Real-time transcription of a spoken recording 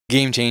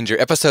Game Changer,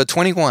 episode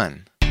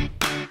 21.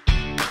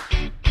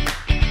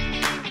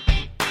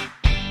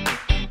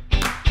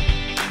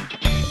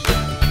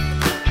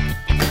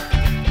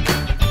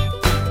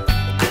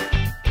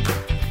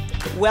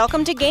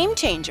 Welcome to Game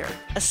Changer,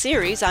 a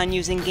series on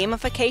using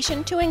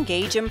gamification to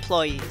engage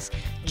employees.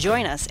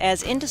 Join us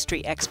as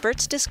industry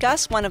experts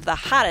discuss one of the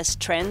hottest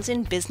trends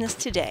in business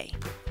today.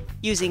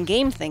 Using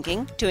game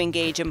thinking to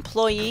engage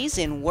employees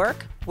in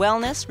work,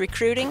 wellness,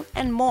 recruiting,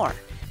 and more.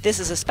 This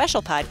is a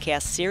special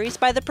podcast series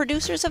by the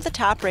producers of the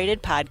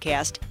top-rated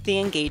podcast, The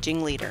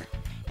Engaging Leader.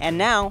 And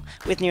now,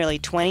 with nearly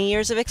 20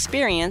 years of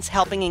experience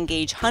helping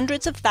engage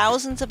hundreds of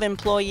thousands of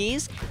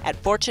employees at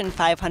Fortune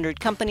 500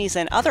 companies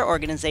and other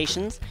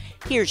organizations,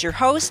 here's your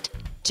host,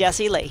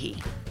 Jesse Lahey.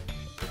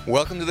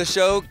 Welcome to the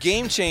show,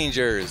 Game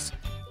Changers.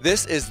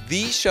 This is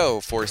the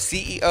show for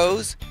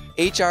CEOs,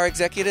 HR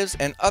executives,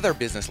 and other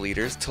business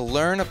leaders to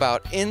learn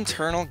about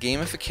internal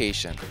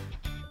gamification.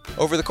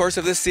 Over the course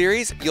of this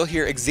series, you'll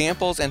hear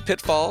examples and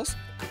pitfalls,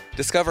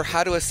 discover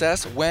how to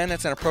assess when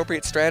it's an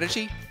appropriate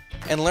strategy,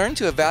 and learn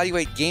to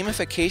evaluate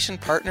gamification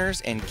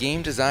partners and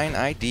game design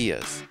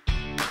ideas.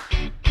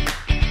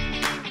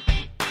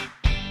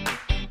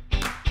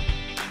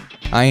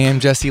 I am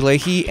Jesse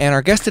Lahey, and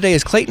our guest today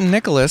is Clayton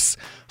Nicholas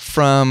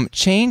from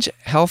Change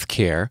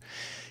Healthcare.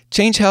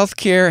 Change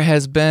Healthcare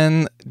has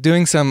been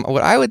doing some,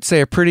 what I would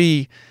say, are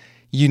pretty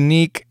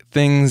unique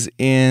things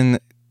in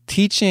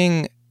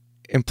teaching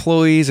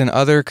employees and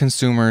other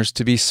consumers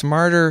to be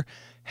smarter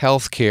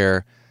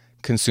healthcare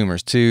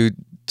consumers, to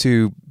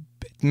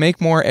make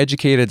more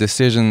educated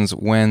decisions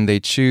when they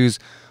choose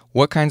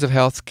what kinds of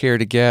health care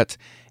to get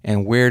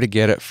and where to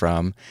get it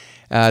from.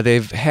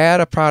 They've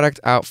had a product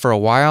out for a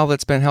while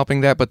that's been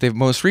helping that, but they've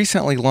most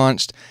recently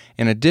launched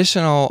an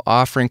additional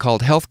offering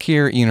called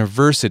Healthcare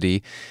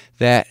University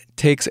that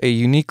takes a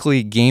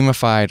uniquely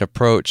gamified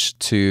approach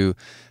to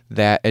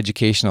that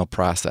educational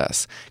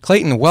process.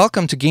 Clayton,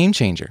 welcome to Game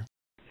Changer.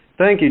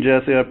 Thank you,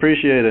 Jesse. I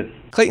appreciate it.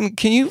 Clayton,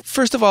 can you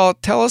first of all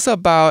tell us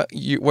about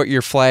what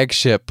your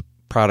flagship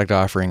product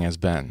offering has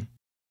been?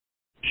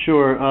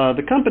 Sure.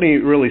 The company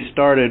really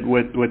started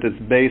with its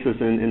basis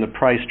in the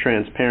price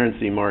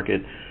transparency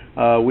market.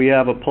 We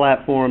have a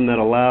platform that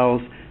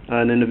allows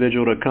an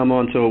individual to come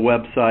onto a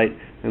website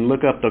and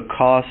look up the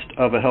cost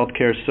of a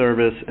healthcare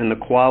service and the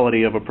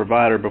quality of a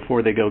provider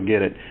before they go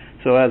get it.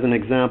 So as an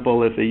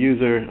example, if a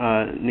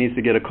user needs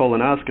to get a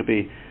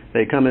colonoscopy,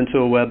 they come into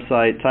a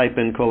website, type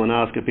in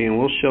colonoscopy, and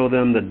we'll show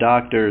them the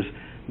doctors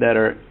that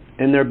are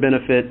in their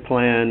benefit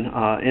plan,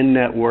 in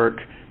network,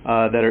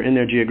 that are in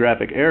their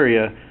geographic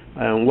area,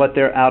 and what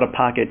their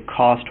out-of-pocket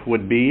cost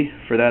would be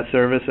for that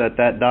service at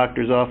that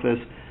doctor's office,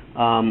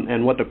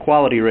 and what the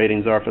quality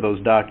ratings are for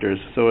those doctors.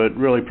 So it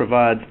really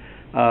provides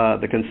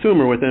the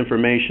consumer with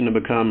information to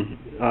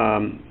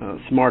become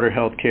smarter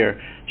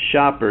healthcare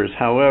shoppers.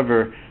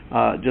 However,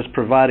 just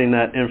providing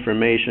that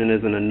information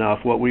isn't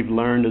enough. What we've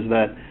learned is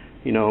that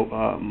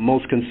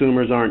most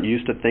consumers aren't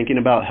used to thinking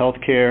about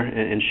healthcare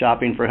and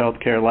shopping for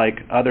healthcare like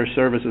other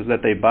services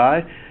that they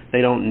buy.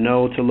 They don't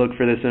know to look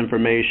for this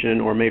information,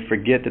 or may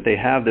forget that they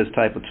have this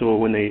type of tool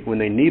when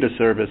they need a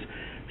service.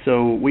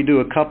 So we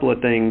do a couple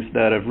of things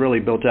that have really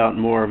built out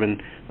more of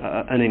an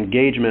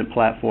engagement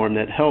platform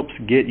that helps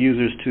get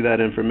users to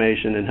that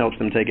information and helps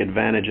them take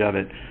advantage of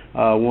it.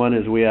 One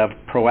is we have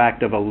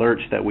proactive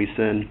alerts that we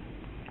send,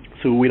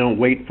 so we don't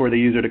wait for the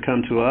user to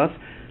come to us.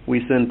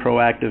 We send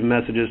proactive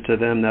messages to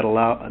them that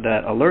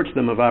alerts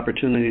them of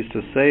opportunities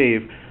to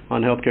save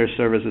on healthcare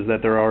services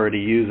that they're already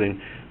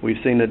using. We've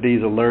seen that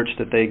these alerts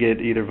that they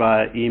get either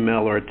via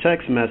email or a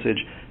text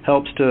message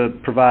helps to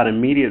provide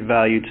immediate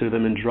value to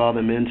them and draw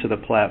them into the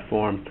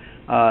platform.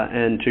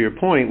 And to your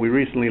point, we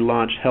recently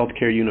launched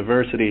Healthcare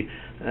University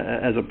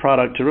as a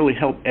product to really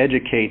help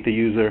educate the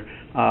user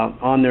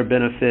on their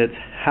benefits,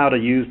 how to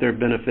use their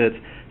benefits,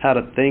 how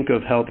to think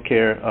of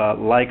healthcare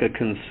like a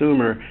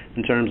consumer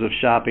in terms of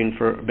shopping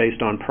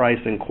based on price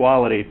and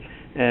quality,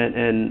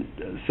 and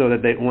so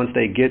that once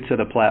they get to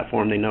the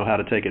platform, they know how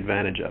to take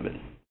advantage of it.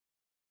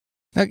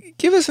 Now,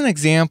 give us an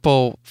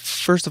example,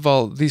 first of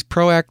all, these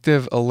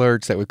proactive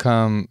alerts that would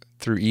come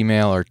through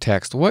email or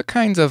text. What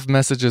kinds of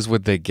messages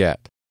would they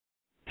get?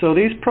 So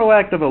these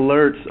proactive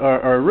alerts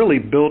are really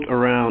built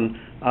around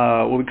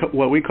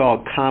what we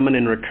call common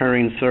and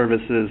recurring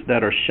services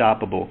that are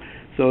shoppable.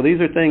 So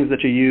these are things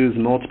that you use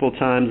multiple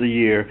times a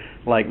year,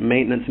 like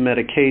maintenance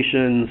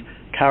medications,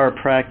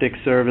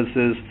 chiropractic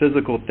services,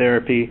 physical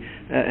therapy,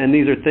 and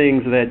these are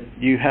things that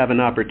you have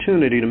an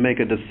opportunity to make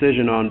a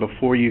decision on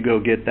before you go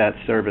get that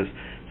service.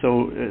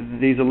 So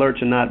these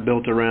alerts are not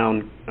built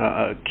around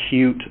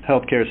acute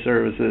healthcare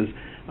services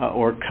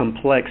or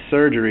complex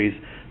surgeries,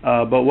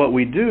 but what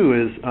we do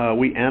is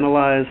we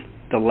analyze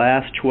the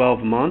last 12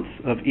 months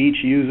of each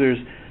user's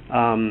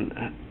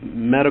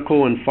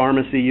medical and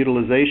pharmacy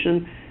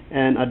utilization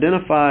and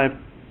identify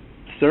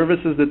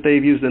services that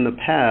they've used in the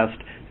past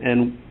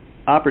and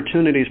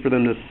opportunities for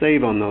them to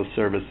save on those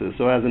services.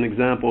 So as an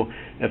example,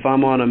 if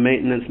I'm on a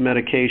maintenance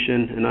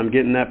medication and I'm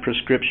getting that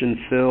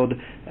prescription filled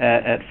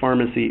at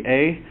pharmacy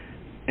A,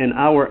 in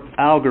our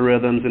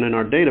algorithms and in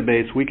our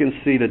database, we can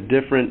see the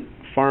different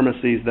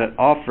pharmacies that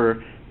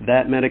offer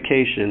that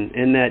medication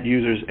in that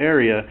user's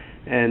area,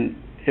 and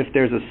if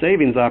there's a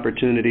savings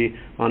opportunity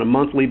on a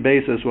monthly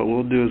basis, what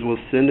we'll do is we'll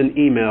send an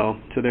email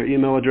to their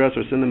email address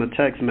or send them a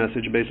text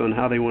message based on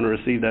how they want to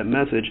receive that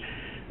message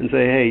and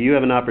say, hey, you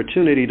have an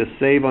opportunity to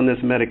save on this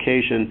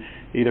medication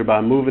either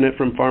by moving it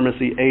from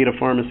pharmacy A to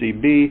pharmacy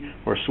B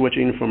or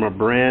switching from a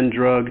brand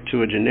drug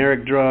to a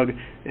generic drug,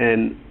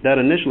 and that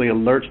initially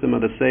alerts them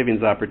of the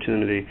savings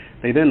opportunity.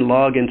 They then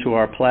log into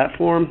our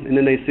platform, and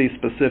then they see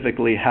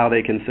specifically how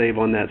they can save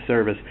on that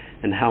service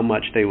and how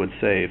much they would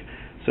save.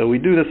 So we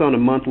do this on a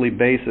monthly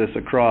basis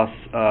across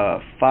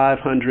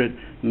 500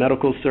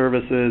 medical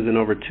services and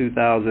over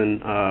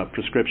 2,000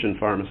 prescription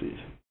pharmacies.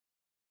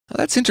 Well,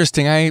 that's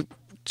interesting. I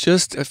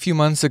just a few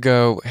months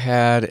ago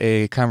had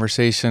a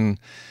conversation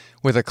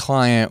with a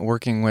client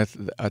working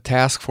with a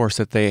task force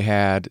that they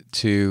had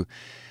to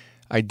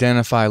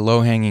identify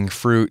low-hanging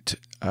fruit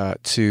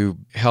to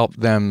help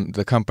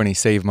the company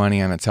save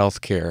money on its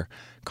healthcare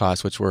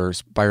costs, which were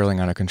spiraling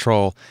out of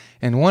control.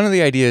 And one of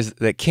the ideas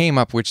that came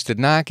up, which did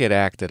not get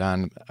acted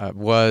on,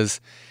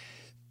 was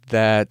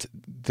that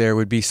there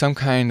would be some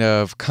kind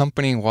of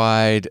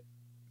company-wide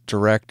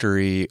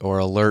directory or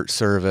alert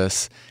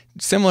service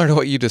similar to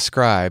what you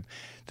describe.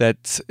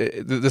 That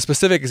the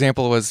specific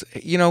example was,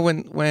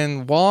 when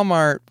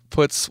Walmart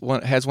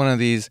has one of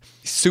these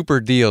super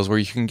deals where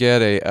you can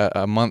get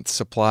a month's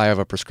supply of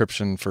a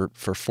prescription for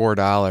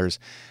 $4,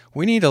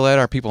 we need to let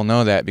our people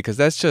know that, because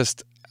that's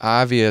just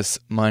obvious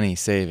money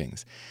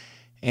savings.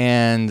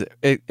 And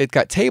it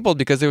got tabled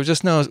because there was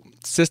just no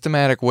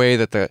systematic way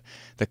that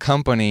the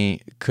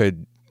company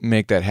could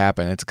make that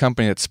happen. It's a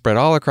company that's spread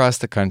all across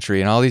the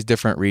country in all these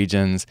different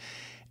regions.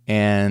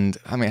 And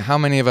I mean, how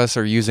many of us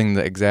are using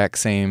the exact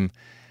same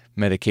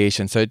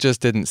medication? So it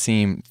just didn't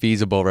seem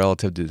feasible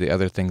relative to the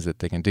other things that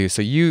they can do.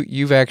 So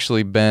you've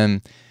actually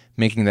been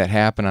making that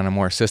happen on a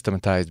more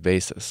systematized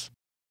basis.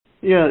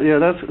 Yeah,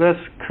 that's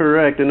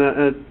correct. And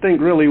I think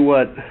really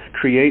what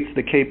creates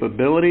the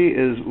capability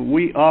is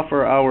we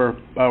offer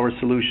our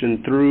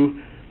solution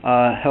through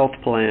health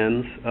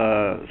plans,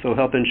 so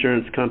health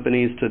insurance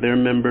companies to their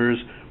members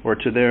or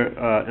to their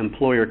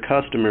employer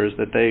customers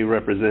that they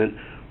represent,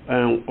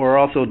 or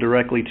also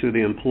directly to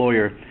the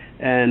employer.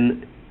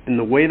 And in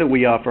the way that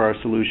we offer our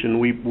solution,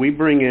 we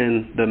bring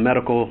in the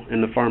medical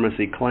and the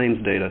pharmacy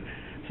claims data.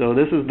 So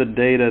this is the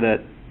data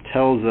that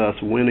tells us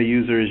when a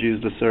user has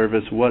used a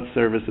service, what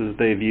services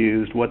they've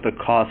used, what the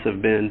costs have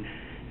been,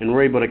 and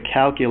we're able to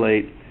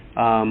calculate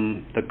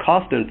the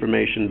cost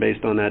information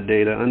based on that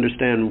data,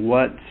 understand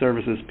what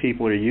services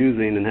people are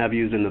using and have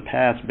used in the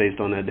past based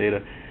on that data.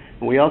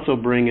 And we also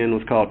bring in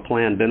what's called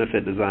plan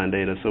benefit design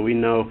data, so we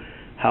know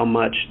how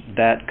much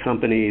that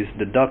company's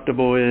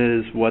deductible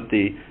is, what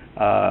the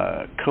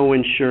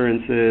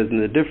co-insurance is,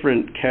 and the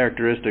different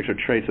characteristics or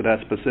traits of that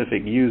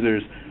specific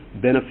user's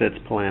benefits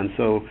plan.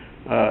 So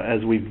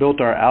as we've built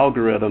our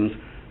algorithms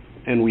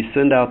and we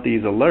send out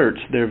these alerts,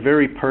 they're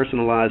very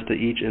personalized to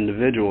each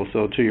individual.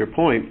 So to your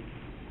point,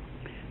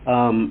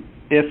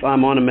 if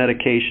I'm on a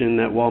medication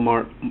that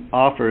Walmart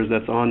offers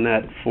that's on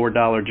that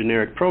 $4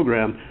 generic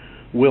program,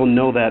 we'll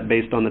know that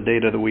based on the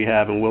data that we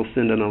have, and we'll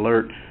send an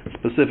alert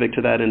specific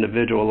to that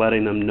individual,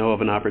 letting them know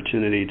of an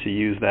opportunity to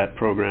use that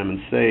program and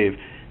save.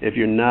 If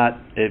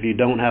you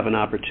don't have an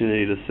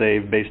opportunity to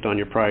save based on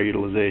your prior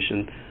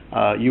utilization,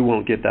 you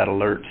won't get that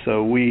alert.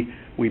 So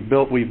we've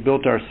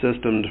built our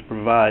system to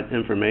provide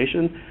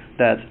information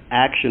that's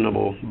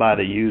actionable by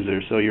the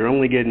user. So you're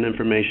only getting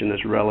information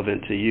that's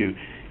relevant to you,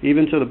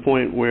 even to the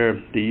point where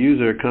the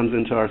user comes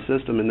into our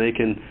system and they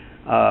can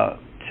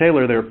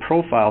tailor their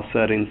profile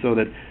settings so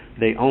that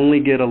they only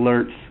get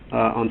alerts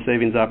on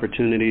savings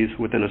opportunities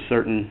within a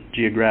certain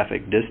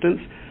geographic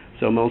distance.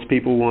 So most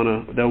people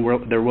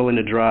they're willing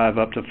to drive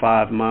up to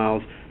 5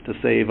 miles to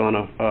save on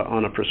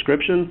a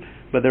prescription,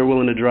 but they're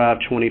willing to drive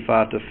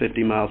 25 to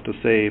 50 miles to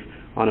save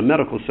on a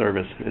medical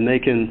service, and they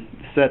can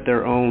set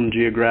their own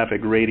geographic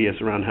radius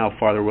around how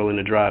far they're willing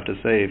to drive to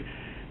save.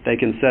 They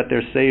can set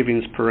their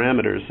savings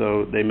parameters,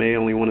 so they may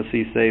only want to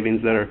see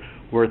savings that are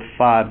worth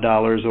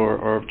 $5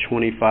 or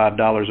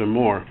 $25 or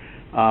more.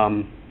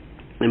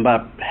 And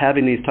by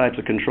having these types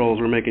of controls,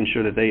 we're making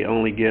sure that they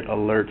only get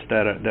alerts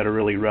that are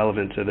really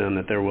relevant to them,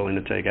 that they're willing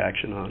to take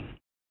action on.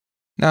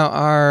 Now,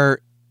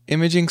 are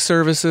imaging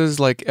services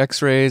like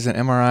X-rays and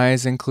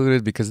MRIs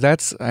included? Because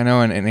that's, I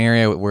know, an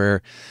area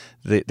where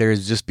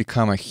there's just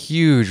become a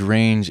huge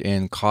range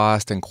in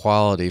cost and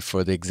quality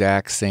for the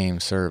exact same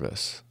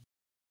service.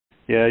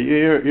 Yeah,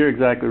 you're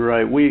exactly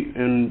right.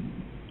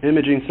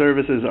 Imaging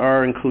services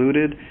are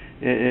included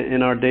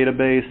in our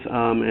database,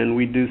 and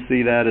we do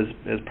see that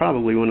as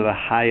probably one of the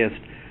highest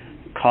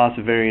cost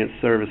variance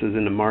services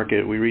in the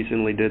market. We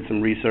recently did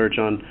some research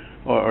on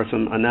or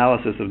some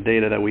analysis of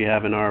data that we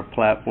have in our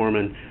platform,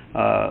 and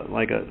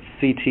like a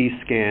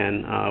CT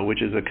scan,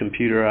 which is a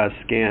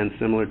computerized scan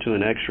similar to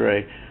an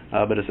X-ray,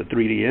 but it's a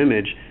 3D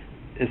image,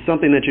 is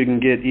something that you can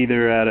get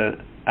either at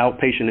an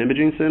outpatient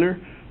imaging center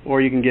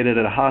or you can get it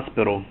at a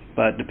hospital.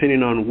 But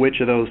depending on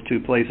which of those two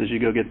places you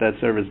go get that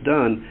service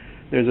done,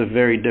 there's a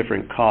very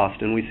different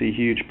cost, and we see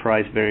huge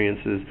price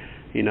variances,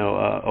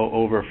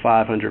 over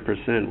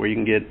 500%, where you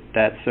can get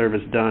that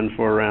service done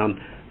for around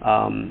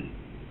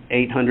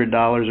 $800,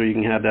 or you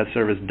can have that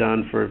service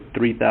done for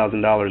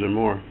 $3,000 or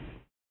more.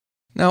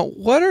 Now,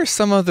 what are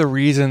some of the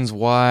reasons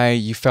why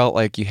you felt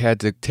like you had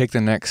to take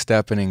the next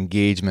step in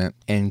engagement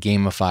and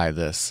gamify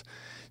this?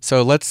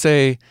 So let's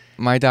say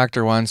my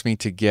doctor wants me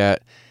to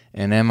get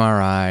an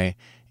MRI,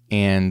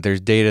 and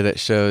there's data that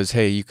shows,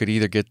 hey, you could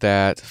either get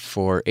that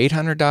for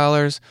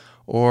 $800,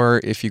 or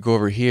if you go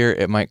over here,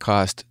 it might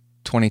cost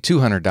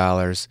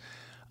 $2,200.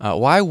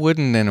 Why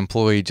wouldn't an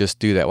employee just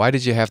do that? Why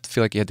did you have to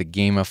feel like you had to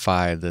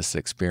gamify this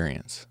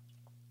experience?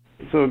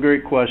 So a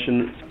great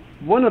question.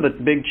 One of the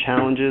big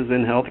challenges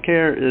in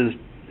healthcare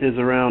is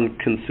around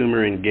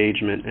consumer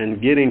engagement and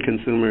getting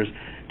consumers,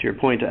 to your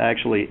point, to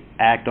actually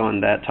act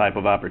on that type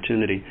of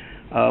opportunity.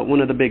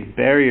 One of the big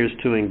barriers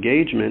to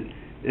engagement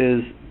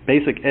is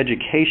basic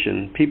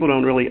education. People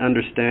don't really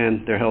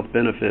understand their health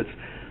benefits.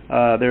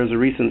 There was a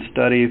recent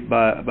study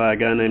by a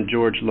guy named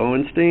George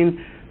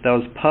Lowenstein that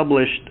was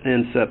published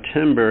in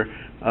September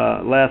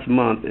last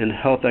month in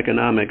Health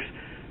Economics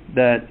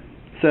that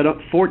said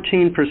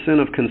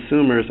 14% of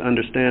consumers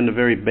understand the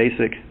very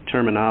basic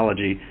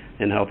terminology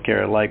in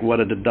healthcare, like what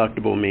a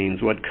deductible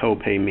means, what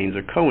copay means,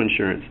 or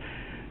coinsurance.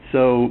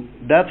 So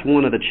that's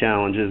one of the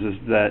challenges, is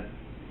that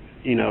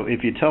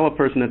if you tell a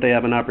person that they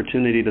have an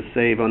opportunity to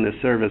save on this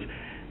service,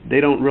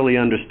 they don't really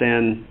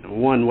understand,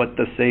 one, what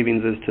the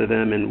savings is to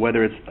them and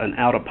whether it's an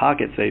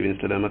out-of-pocket savings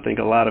to them. I think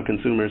a lot of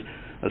consumers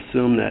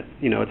assume that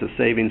it's a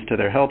savings to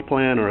their health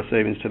plan or a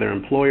savings to their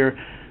employer,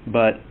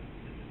 but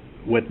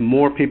with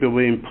more people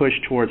being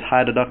pushed towards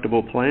high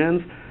deductible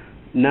plans,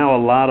 now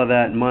a lot of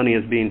that money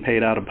is being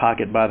paid out of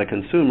pocket by the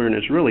consumer, and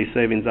it's really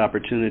savings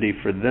opportunity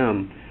for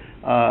them.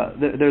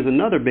 There's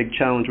another big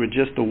challenge with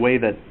just the way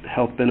that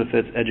health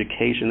benefits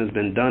education has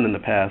been done in the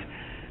past.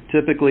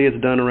 Typically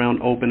it's done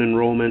around open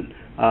enrollment.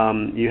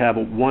 You have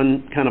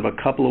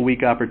a couple of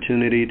week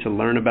opportunity to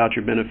learn about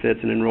your benefits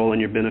and enroll in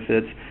your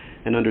benefits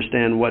and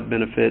understand what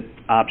benefit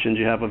options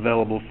you have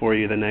available for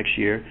you the next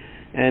year.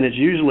 And it's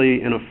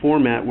usually in a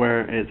format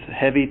where it's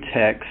heavy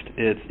text.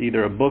 It's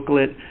either a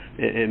booklet,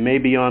 it may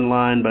be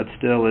online, but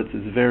still it's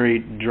very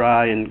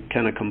dry and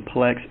kind of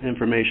complex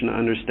information to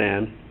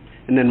understand.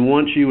 And then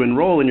once you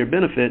enroll in your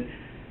benefit,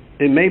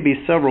 it may be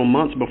several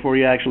months before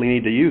you actually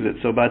need to use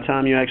it. So by the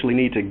time you actually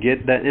need to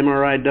get that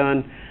MRI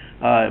done,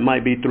 it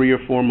might be 3 or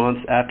 4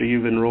 months after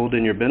you've enrolled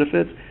in your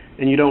benefits,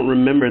 and you don't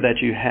remember that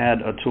you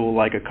had a tool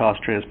like a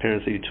cost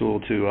transparency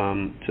tool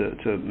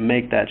to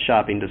make that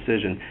shopping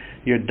decision.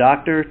 Your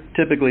doctor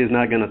typically is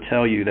not going to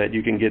tell you that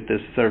you can get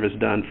this service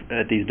done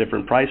at these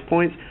different price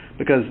points,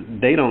 because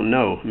they don't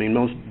know. I mean,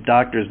 most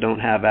doctors don't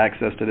have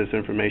access to this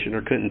information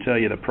or couldn't tell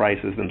you the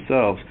prices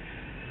themselves.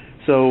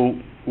 So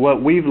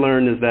what we've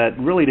learned is that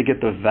really to get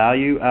the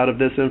value out of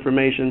this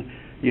information,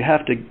 you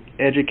have to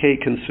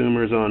educate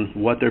consumers on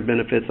what their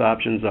benefits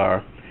options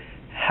are,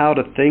 how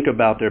to think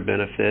about their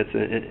benefits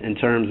in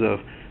terms of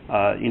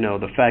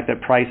the fact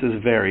that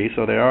prices vary,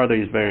 so there are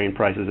these varying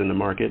prices in the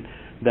market,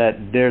 that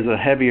there's a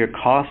heavier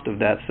cost of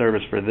that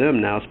service for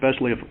them now,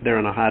 especially if they're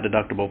on a high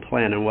deductible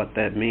plan, and what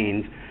that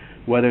means,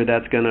 whether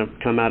that's going to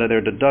come out of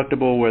their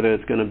deductible, whether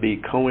it's going to be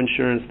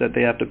coinsurance that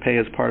they have to pay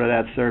as part of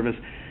that service,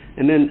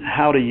 and then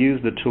how to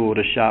use the tool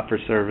to shop for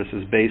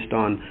services based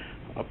on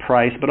a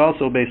price, but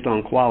also based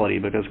on quality,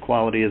 because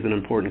quality is an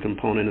important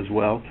component as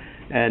well,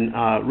 and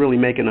really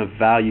making a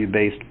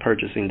value-based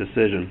purchasing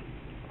decision.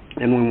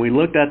 And when we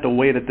looked at the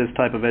way that this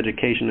type of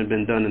education had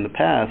been done in the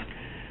past,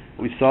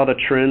 we saw the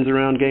trends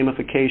around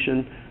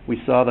gamification.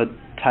 We saw the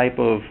type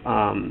of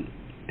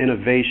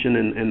innovation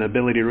and the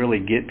ability to really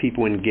get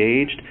people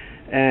engaged.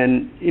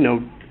 And,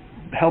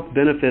 health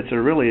benefits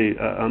are really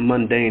a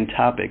mundane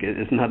topic.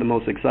 It's not the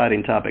most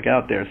exciting topic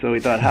out there. So we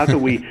thought, how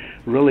could we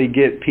really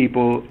get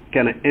people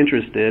kind of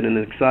interested and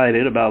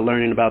excited about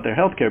learning about their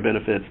healthcare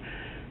benefits?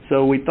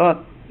 So we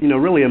thought,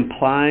 really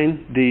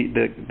implying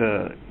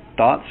the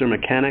thoughts or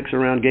mechanics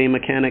around game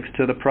mechanics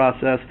to the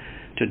process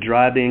to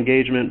drive the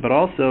engagement, but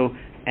also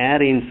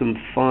adding some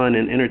fun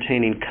and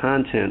entertaining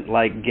content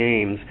like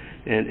games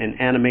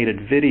and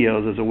animated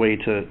videos as a way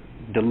to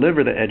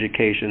deliver the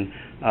education.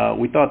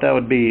 We thought that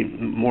would be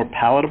more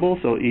palatable,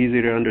 so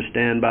easier to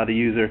understand by the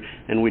user,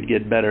 and we'd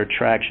get better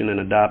traction and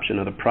adoption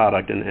of the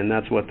product, and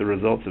that's what the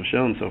results have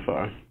shown so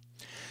far.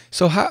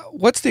 So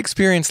what's the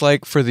experience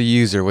like for the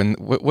user?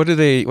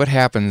 What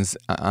happens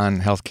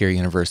on Healthcare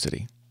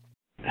University?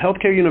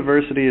 Healthcare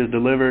University is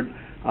delivered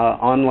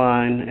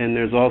online, and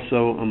there's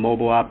also a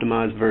mobile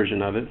optimized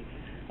version of it.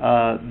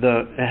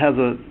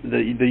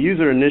 The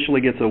user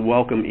initially gets a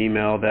welcome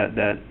email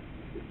that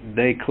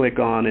they click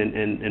on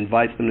and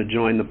invites them to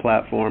join the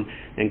platform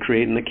and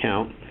create an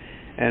account.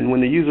 And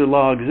when the user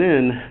logs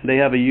in, they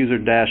have a user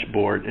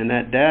dashboard, and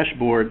that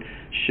dashboard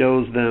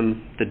shows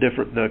them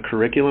the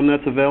curriculum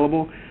that's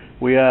available.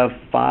 We have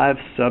 5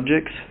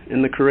 subjects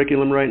in the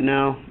curriculum right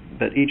now,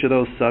 that each of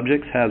those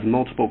subjects has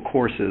multiple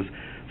courses.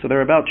 So there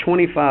are about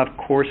 25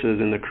 courses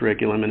in the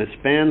curriculum, and it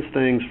spans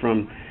things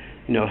from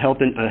health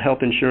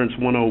insurance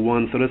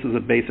 101. So this is a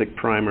basic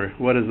primer.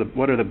 What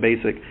are the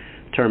basic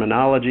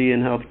terminology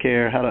in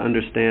healthcare? How to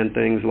understand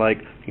things like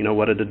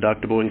what a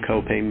deductible and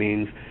copay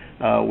means.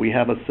 We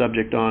have a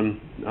subject on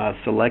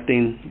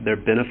selecting their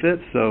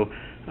benefits. So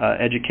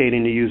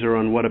educating the user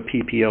on what a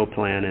PPO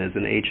plan is,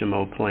 an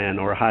HMO plan,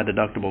 or a high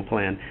deductible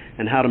plan,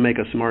 and how to make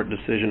a smart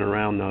decision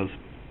around those.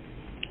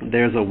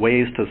 There's a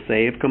ways to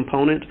save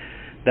component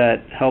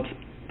that helps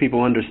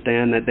people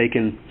understand that they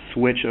can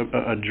switch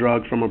a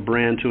drug from a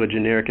brand to a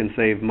generic and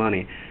save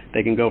money.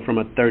 They can go from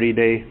a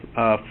 30-day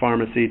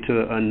pharmacy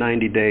to a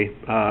 90-day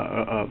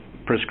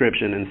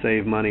prescription and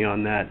save money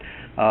on that.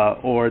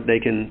 Or they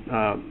can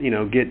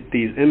get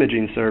these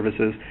imaging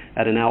services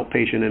at an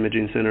outpatient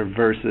imaging center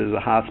versus a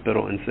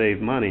hospital and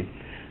save money.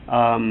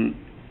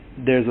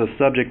 There's a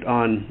subject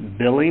on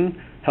billing,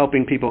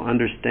 helping people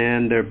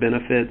understand their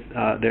benefits,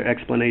 their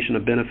explanation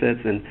of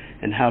benefits,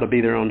 and how to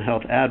be their own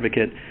health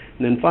advocate.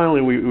 And then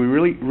finally, we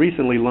really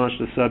recently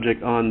launched a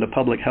subject on the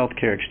public health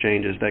care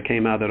exchanges that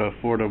came out of the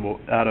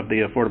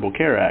Affordable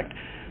Care Act.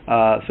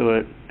 So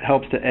it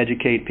helps to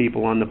educate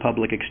people on the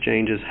public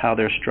exchanges, how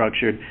they're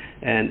structured,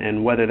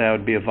 and whether that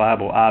would be a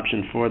viable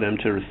option for them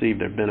to receive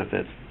their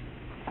benefits.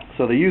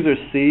 So the user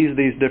sees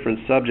these different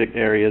subject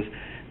areas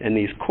in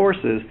these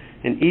courses.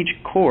 In each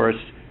course,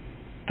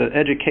 the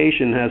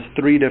education has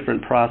 3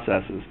 different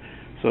processes.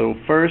 So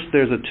first,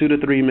 there's a 2 to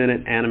 3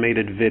 minute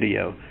animated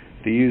video.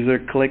 The user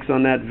clicks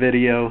on that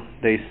video.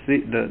 They see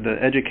the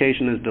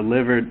education is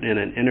delivered in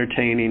an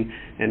entertaining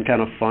and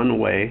kind of fun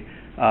way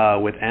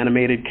with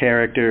animated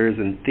characters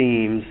and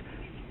themes.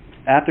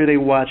 After they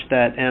watch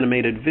that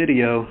animated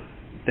video,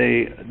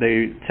 they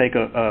take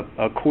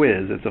a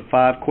quiz. It's a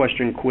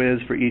 5-question quiz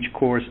for each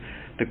course.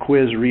 The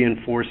quiz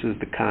reinforces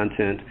the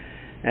content.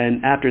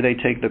 And after they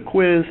take the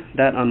quiz,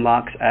 that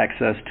unlocks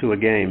access to a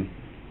game.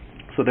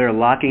 So there are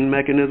locking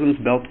mechanisms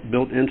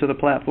built into the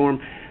platform.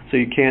 So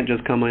you can't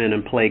just come in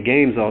and play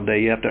games all day.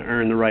 You have to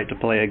earn the right to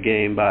play a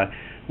game by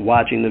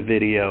watching the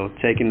video,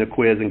 taking the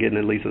quiz, and getting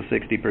at least a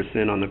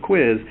 60% on the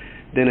quiz.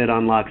 Then it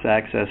unlocks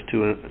access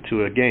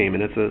to a game.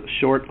 And it's a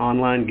short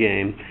online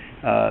game.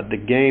 The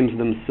games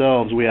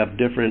themselves, we have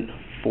different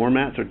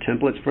formats or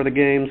templates for the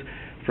games,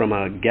 from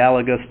a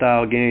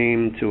Galaga-style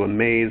game to a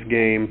maze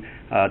game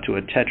to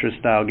a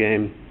Tetris-style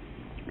game.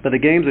 But the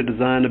games are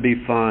designed to be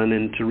fun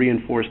and to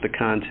reinforce the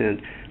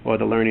content or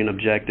the learning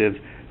objectives,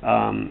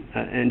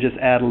 and just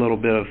add a little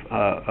bit of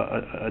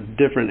a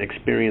different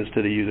experience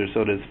to the user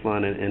so that it's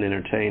fun and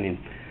entertaining.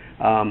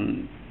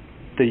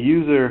 The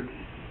user,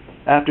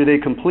 after they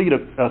complete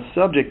a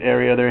subject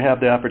area, they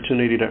have the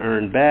opportunity to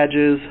earn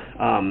badges.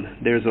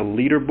 There's a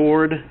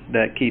leaderboard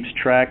that keeps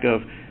track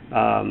of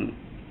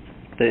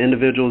the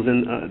individuals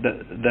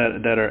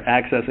that are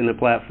accessing the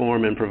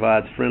platform and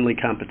provides friendly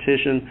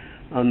competition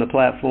on the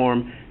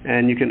platform,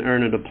 and you can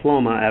earn a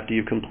diploma after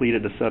you've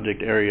completed the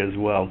subject area as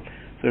well.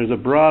 So there's a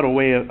broad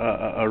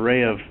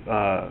array of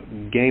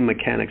game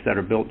mechanics that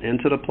are built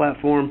into the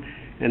platform,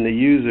 and the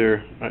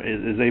user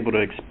is able to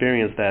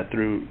experience that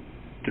through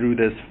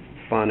this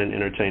fun and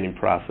entertaining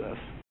process.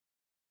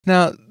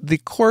 Now, the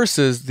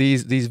courses,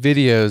 these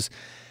videos,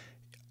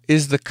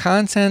 is the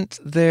content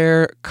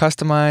there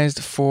customized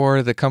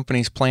for the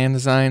company's plan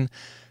design?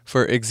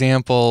 For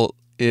example,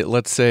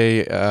 let's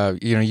say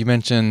you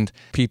mentioned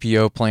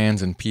PPO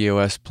plans and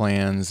POS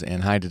plans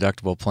and high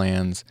deductible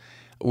plans.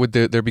 Would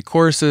there be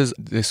courses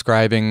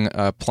describing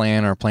a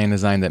plan or plan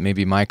design that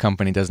maybe my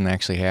company doesn't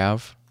actually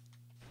have?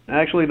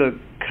 Actually, the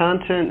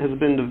content has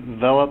been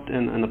developed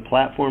and the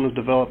platform is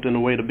developed in a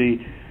way to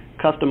be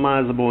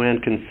customizable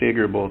and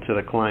configurable to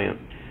the client.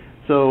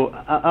 So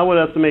I would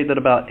estimate that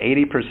about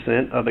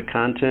 80% of the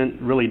content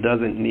really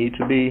doesn't need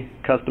to be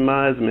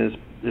customized. I mean,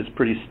 it's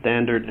pretty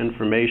standard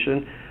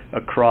information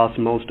across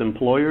most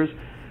employers,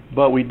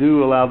 but we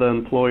do allow the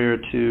employer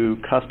to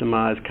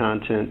customize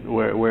content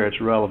where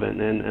it's relevant,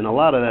 and a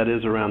lot of that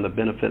is around the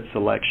benefit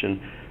selection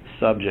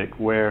subject,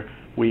 where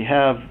we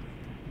have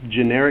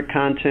generic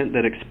content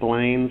that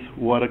explains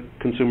what a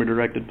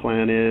consumer-directed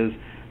plan is,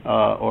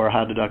 or a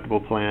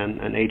high-deductible plan,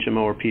 an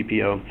HMO or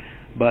PPO,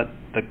 but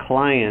the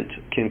client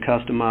can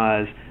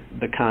customize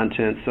the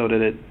content so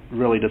that it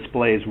really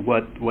displays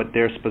what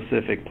their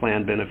specific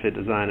plan benefit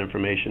design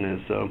information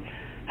is. So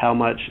how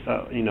much,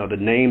 the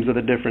names of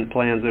the different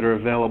plans that are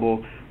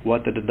available,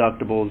 what the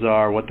deductibles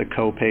are, what the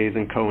co-pays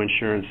and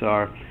co-insurance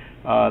are.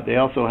 They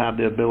also have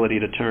the ability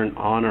to turn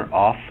on or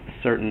off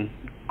certain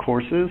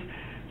courses.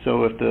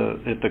 So if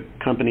the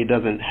company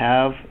doesn't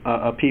have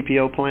a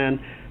PPO plan,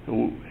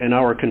 in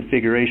our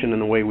configuration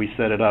and the way we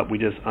set it up, we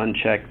just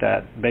uncheck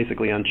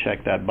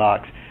that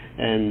box,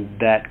 and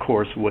that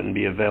course wouldn't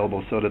be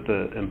available, so that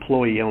the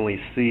employee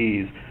only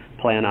sees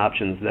plan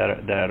options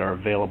that are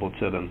available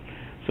to them.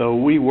 So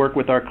we work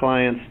with our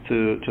clients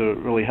to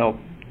really help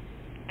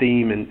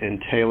theme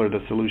and tailor the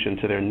solution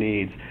to their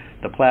needs.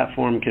 The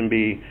platform can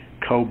be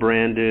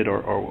co-branded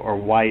or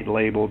white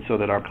labeled so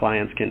that our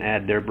clients can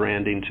add their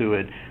branding to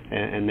it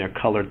and their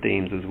color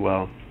themes as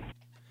well.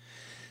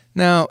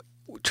 Now,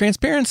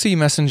 Transparency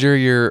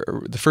Messenger,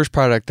 the first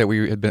product that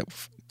we had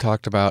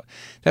talked about,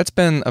 that's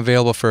been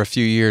available for a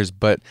few years,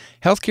 but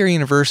Healthcare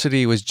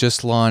University was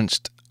just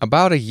launched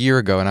about a year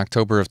ago in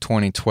October of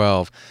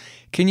 2012.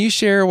 Can you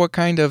share what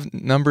kind of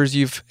numbers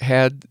you've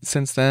had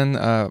since then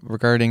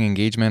regarding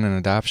engagement and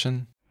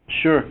adoption?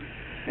 Sure.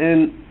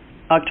 In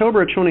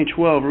October of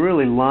 2012, we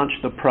really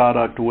launched the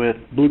product with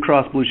Blue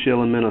Cross Blue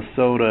Shield in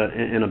Minnesota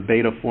in a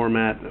beta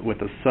format with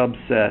a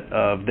subset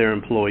of their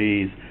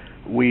employees.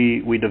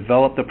 We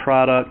developed the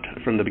product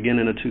from the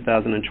beginning of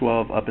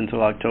 2012 up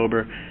until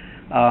October,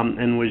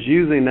 and was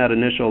using that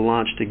initial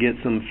launch to get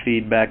some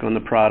feedback on the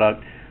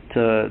product,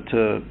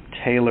 to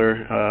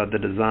tailor the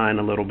design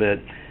a little bit.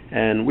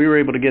 And we were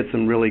able to get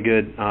some really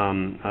good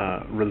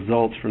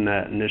results from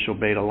that initial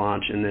beta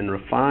launch, and then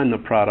refine the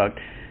product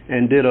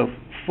and did a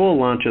full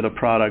launch of the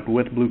product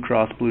with Blue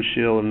Cross Blue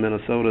Shield and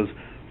Minnesota's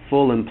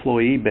full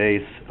employee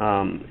base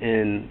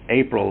in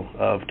April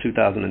of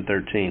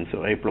 2013,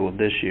 so April of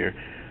this year.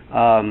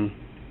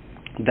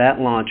 That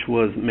launch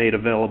was made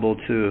available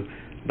to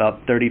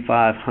about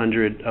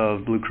 3,500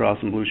 of Blue Cross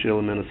and Blue Shield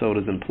of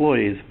Minnesota's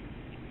employees,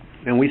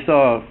 and we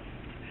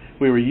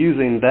were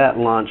using that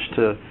launch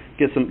to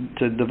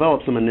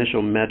develop some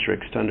initial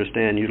metrics to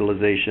understand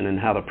utilization and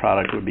how the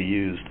product would be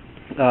used.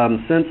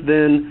 Since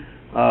then,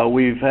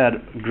 we've had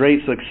great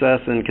success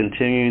in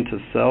continuing to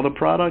sell the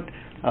product.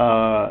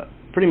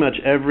 Pretty much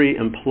every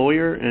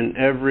employer and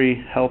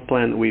every health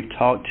plan that we've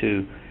talked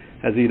to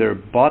has either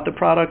bought the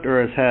product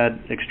or has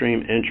had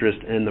extreme interest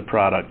in the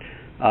product.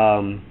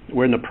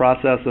 We're in the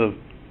process of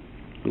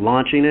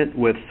launching it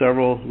with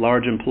several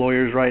large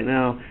employers right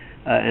now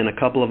and a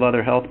couple of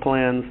other health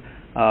plans.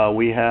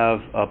 We have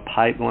a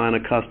pipeline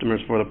of customers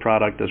for the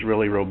product that's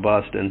really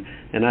robust, and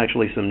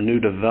actually some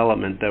new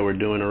development that we're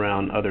doing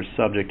around other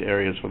subject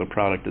areas for the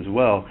product as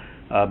well,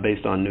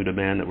 based on new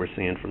demand that we're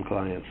seeing from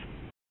clients.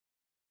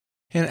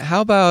 And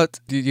how about,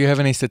 do you have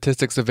any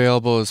statistics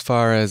available as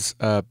far as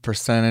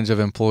percentage of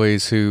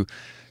employees who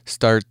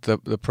start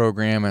the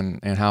program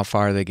and how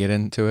far they get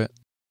into it?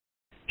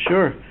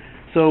 Sure.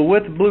 So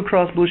with Blue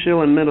Cross Blue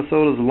Shield in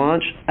Minnesota's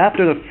launch,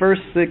 after the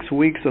first 6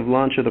 weeks of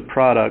launch of the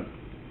product,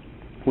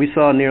 we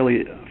saw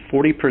nearly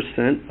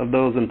 40% of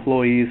those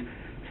employees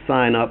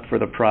sign up for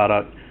the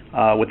product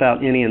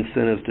without any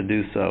incentives to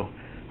do so.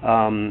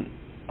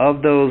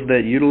 Of those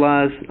that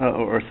utilized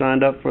or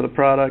signed up for the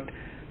product,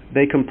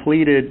 they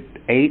completed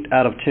 8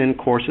 out of 10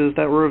 courses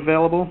that were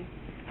available,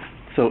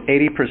 so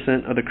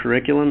 80% of the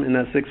curriculum in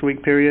that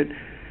 6-week period.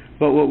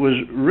 But what was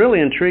really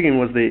intriguing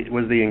was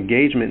the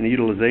engagement and the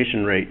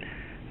utilization rate.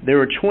 There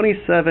were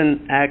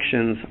 27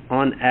 actions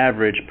on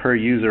average per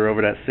user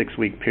over that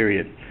 6-week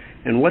period.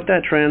 And what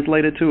that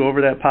translated to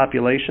over that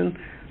population,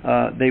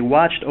 they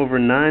watched over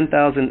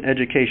 9,000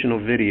 educational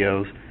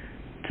videos,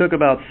 took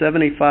about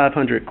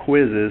 7,500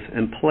 quizzes,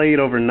 and played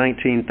over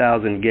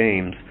 19,000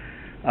 games.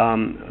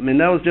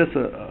 That was just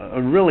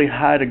a really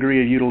high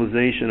degree of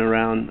utilization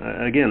around,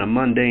 again, a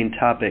mundane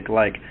topic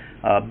like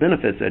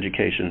benefits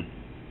education.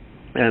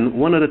 And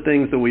one of the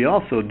things that we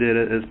also did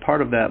as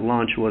part of that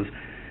launch was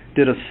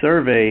did a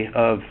survey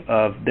of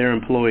their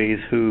employees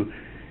who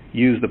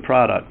used the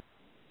product.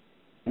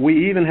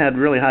 We even had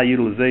really high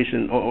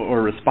utilization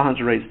or response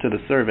rates to the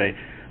survey.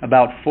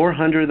 About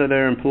 400 of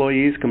their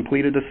employees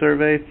completed the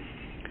survey,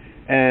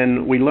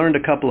 and we learned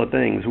a couple of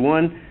things.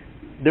 One,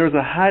 there was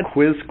a high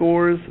quiz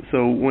scores,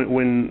 so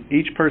when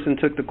each person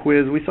took the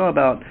quiz, we saw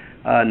about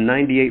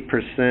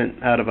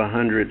 98% out of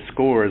 100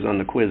 scores on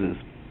the quizzes.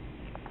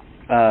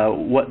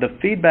 What the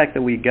feedback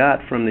that we got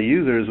from the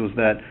users was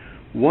that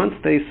once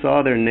they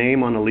saw their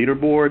name on the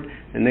leaderboard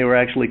and they were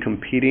actually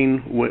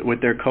competing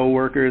with their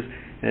coworkers,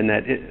 and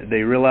that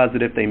they realized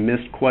that if they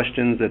missed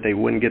questions that they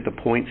wouldn't get the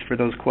points for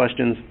those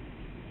questions,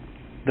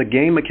 the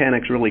game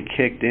mechanics really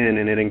kicked in,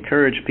 and it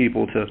encouraged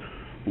people to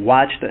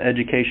watch the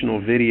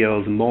educational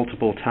videos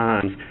multiple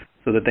times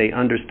so that they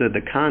understood the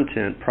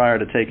content prior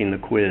to taking the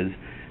quiz.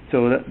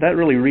 So that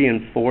really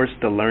reinforced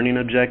the learning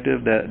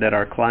objective that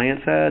our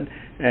clients had,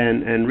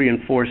 and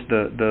reinforced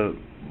the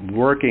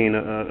working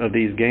of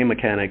these game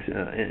mechanics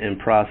in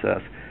process.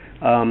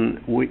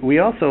 We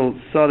also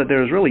saw that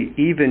there was really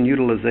even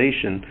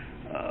utilization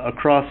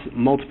across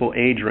multiple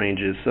age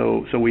ranges.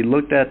 So we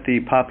looked at the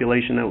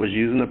population that was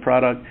using the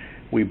product.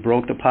 We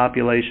broke the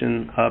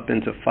population up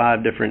into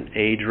 5 different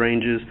age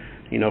ranges,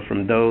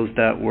 from those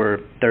that were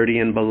 30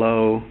 and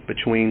below,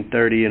 between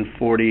 30 and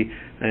 40,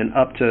 and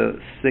up to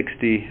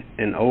 60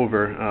 and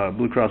over.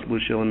 Blue Cross Blue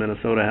Shield in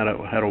Minnesota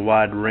had a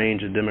wide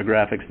range of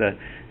demographics that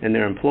in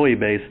their employee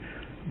base.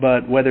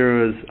 But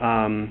whether it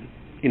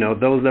was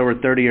those that were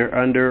 30 or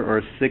under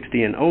or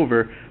 60 and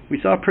over, we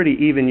saw pretty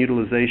even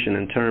utilization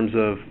in terms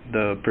of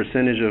the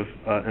percentage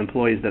of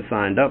employees that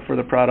signed up for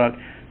the product,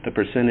 the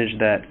percentage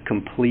that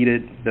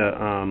completed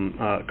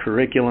the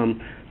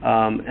curriculum,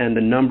 and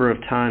the number of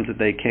times that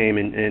they came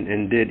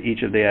and did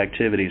each of the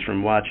activities,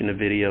 from watching the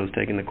videos,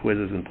 taking the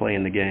quizzes, and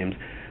playing the games.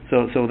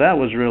 So that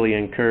was really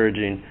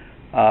encouraging.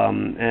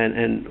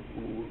 And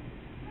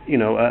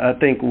I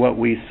think what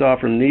we saw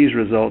from these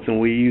results, and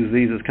we use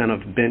these as kind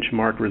of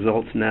benchmark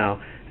results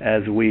now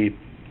as we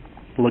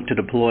look to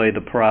deploy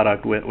the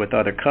product with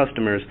other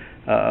customers,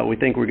 we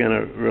think we're going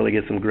to really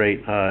get some great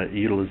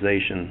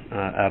utilization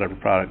out of the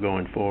product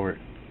going forward.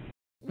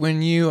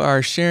 When you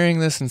are sharing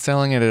this and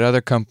selling it at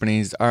other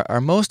companies,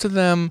 are most of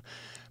them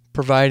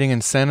providing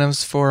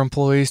incentives for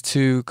employees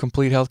to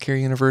complete Healthcare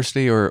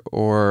University,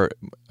 or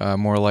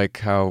more like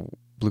how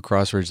Blue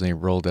Cross originally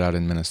rolled it out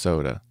in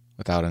Minnesota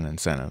without an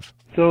incentive?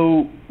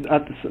 So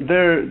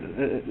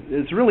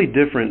it's really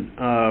different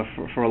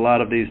for a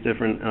lot of these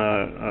different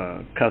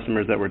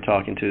customers that we're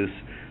talking to.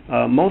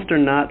 Most are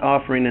not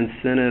offering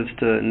incentives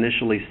to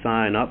initially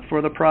sign up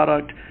for the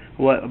product,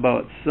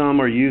 but some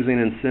are using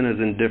incentives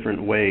in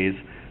different ways.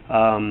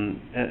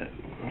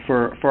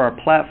 For our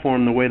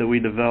platform, the way that we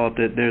developed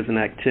it, there's an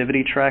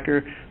activity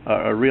tracker,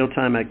 a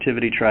real-time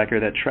activity tracker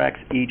that tracks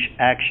each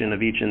action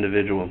of each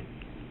individual.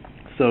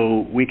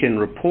 So we can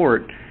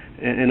report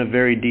in a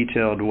very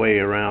detailed way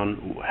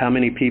around how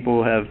many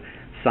people have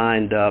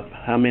signed up,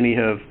 how many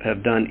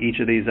have done each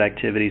of these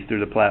activities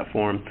through the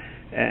platform,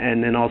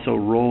 and then also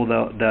roll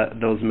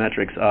those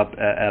metrics up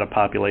at a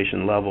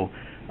population level.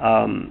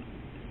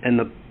 And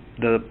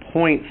the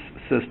points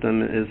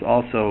system is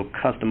also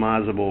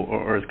customizable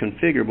or is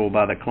configurable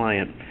by the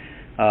client.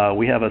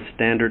 We have a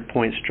standard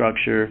point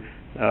structure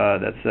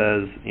that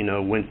says,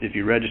 if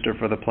you register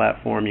for the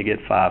platform, you get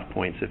 5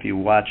 points. If you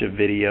watch a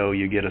video,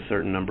 you get a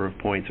certain number of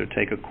points, or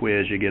take a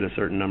quiz, you get a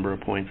certain number of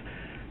points.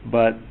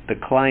 But the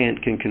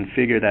client can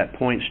configure that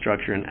point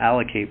structure and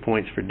allocate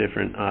points for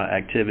different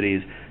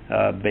activities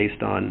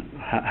based on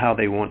how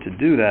they want to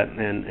do that,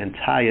 and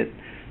tie it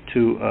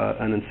to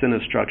an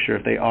incentive structure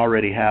if they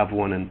already have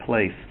one in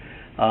place.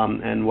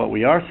 And what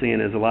we are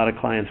seeing is a lot of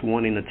clients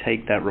wanting to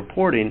take that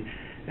reporting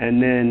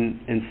and then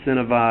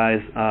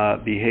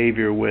incentivize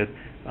behavior with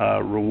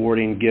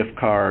rewarding gift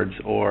cards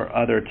or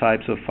other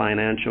types of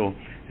financial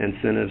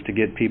incentives to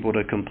get people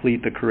to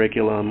complete the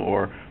curriculum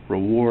or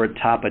reward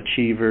top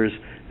achievers,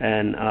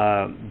 and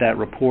that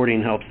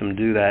reporting helps them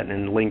do that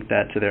and link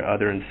that to their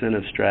other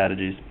incentive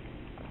strategies.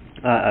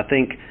 I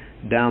think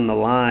down the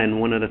line,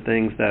 one of the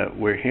things that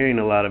we're hearing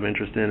a lot of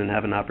interest in and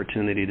have an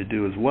opportunity to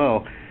do as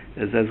well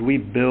is, as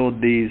we've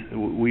built these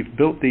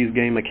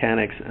game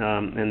mechanics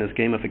and this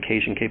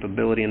gamification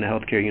capability in the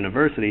Healthcare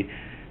University,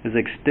 is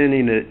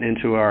extending it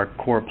into our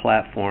core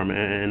platform,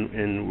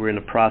 and we're in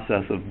the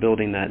process of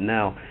building that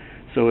now.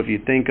 So if you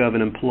think of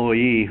an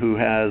employee who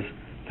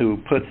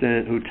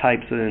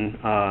types in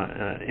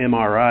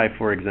MRI,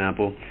 for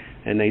example,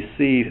 and they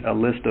see a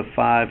list of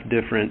 5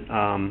 different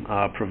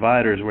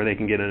providers where they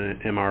can get an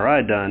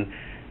MRI done,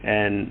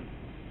 and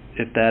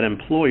if that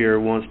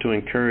employer wants to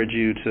encourage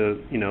you to,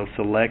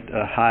 select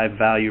a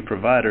high-value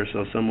provider,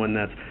 so someone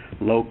that's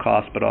low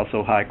cost but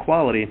also high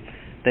quality,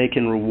 they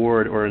can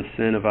reward or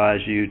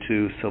incentivize you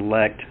to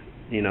select,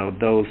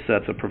 those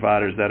sets of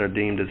providers that are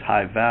deemed as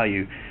high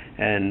value.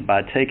 And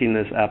by taking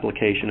this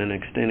application and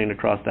extending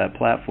across that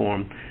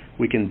platform,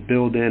 we can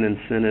build in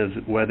incentives,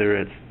 whether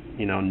it's,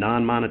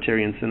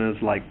 non-monetary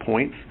incentives like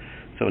points.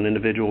 So an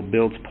individual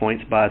builds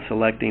points by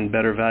selecting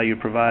better value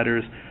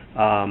providers,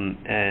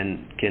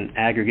 and can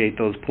aggregate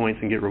those points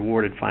and get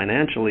rewarded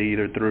financially,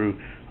 either through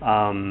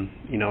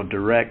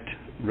direct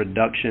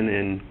reduction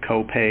in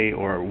copay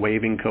or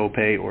waiving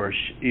copay, or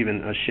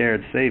even a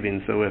shared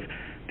savings. So if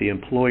the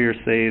employer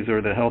saves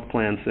or the health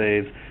plan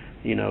saves,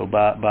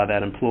 by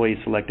that employee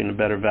selecting a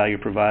better value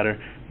provider,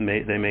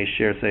 they may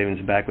share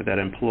savings back with that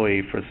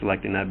employee for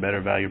selecting that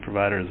better value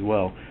provider as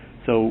well.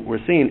 So we're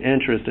seeing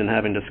interest in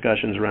having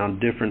discussions around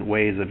different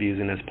ways of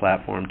using this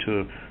platform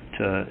to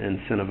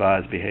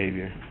incentivize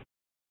behavior.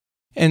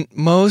 And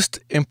most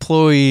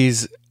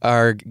employees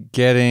are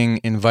getting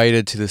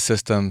invited to the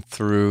system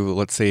through,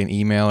 let's say, an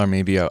email or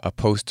maybe a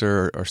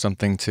poster or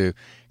something to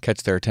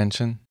catch their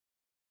attention?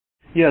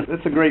 Yes,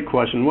 that's a great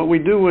question. What we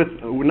do with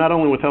not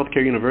only with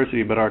Healthcare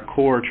University but our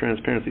core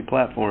transparency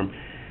platform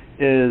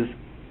is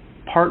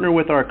partner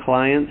with our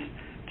clients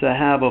to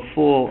have a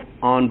full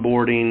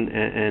onboarding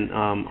and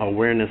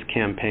awareness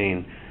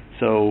campaign.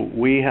 So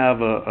we have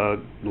a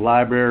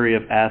library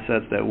of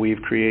assets that we've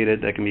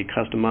created that can be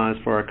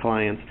customized for our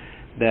clients,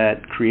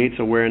 that creates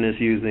awareness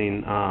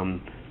using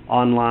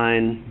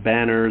online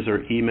banners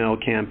or email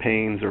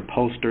campaigns or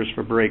posters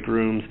for break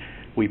rooms.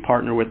 We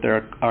partner with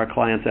our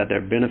clients at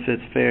their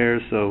benefits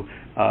fairs, so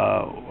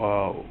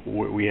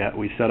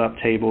we set up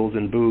tables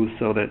and booths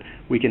so that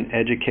we can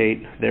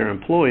educate their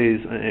employees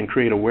and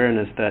create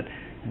awareness that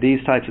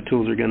these types of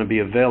tools are going to be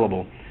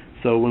available.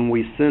 So when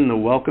we send the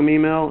welcome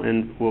email,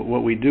 and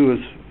what we do is,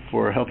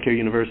 for Healthcare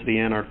University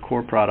and our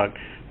core product,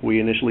 we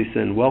initially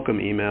send welcome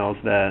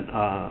emails that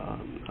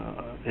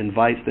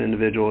invites the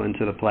individual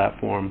into the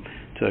platform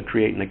to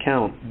create an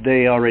account.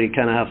 They already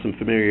kind of have some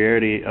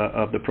familiarity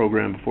of the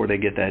program before they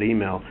get that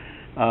email.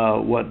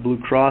 What Blue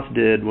Cross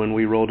did when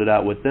we rolled it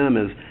out with them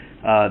is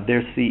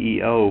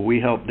we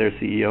helped their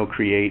CEO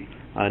create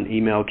an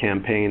email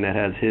campaign that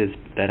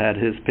had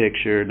his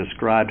picture,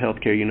 described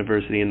Healthcare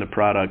University and the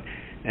product,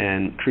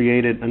 and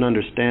created an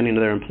understanding to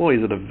their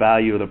employees of the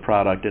value of the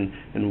product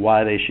and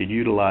why they should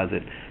utilize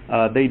it.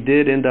 They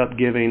did end up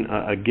giving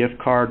a gift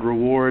card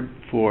reward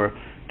for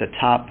the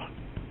top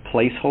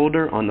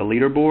placeholder on the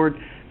leaderboard.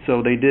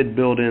 So they did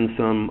build in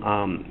some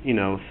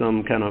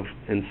kind of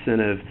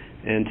incentive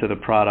into the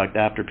product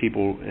after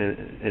people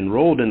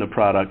enrolled in the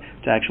product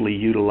to actually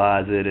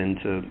utilize it and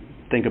to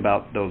think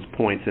about those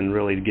points and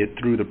really get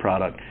through the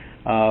product.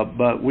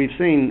 But we've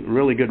seen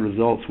really good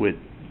results with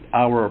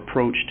our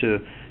approach to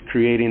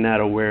creating that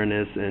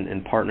awareness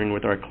and partnering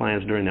with our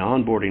clients during the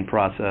onboarding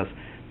process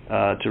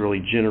to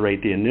really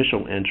generate the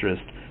initial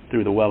interest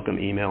through the welcome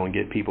email and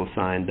get people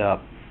signed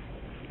up.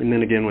 And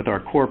then again, with our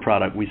core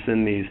product, we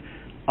send these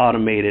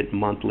automated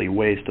monthly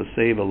ways to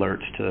save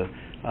alerts to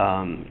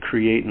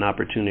create an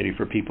opportunity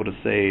for people to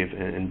save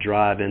and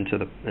drive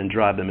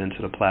them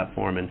into the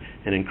platform and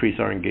increase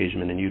our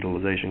engagement and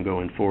utilization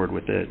going forward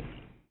with it.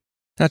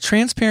 Now,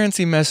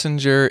 Transparency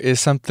Messenger is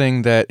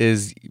something that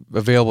is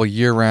available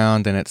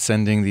year-round, and it's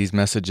sending these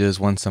messages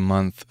once a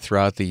month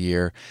throughout the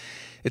year.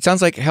 It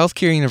sounds like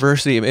Healthcare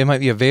University, it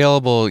might be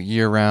available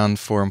year-round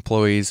for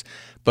employees,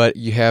 but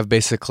you have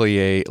basically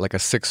a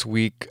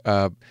 6-week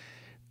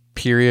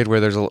period where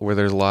there's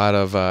a lot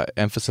of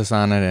emphasis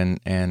on it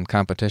and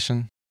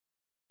competition.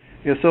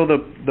 Yeah, so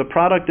the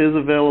product is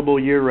available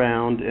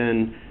year-round,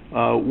 and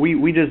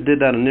we just did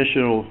that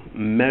initial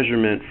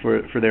measurement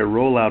for their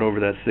rollout over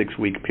that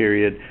 6-week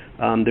period.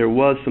 There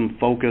was some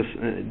focus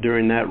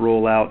during that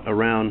rollout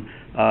around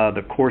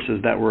the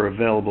courses that were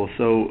available.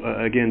 So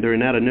again, during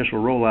that initial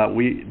rollout,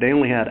 they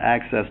only had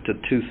access to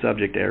 2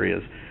 subject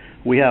areas.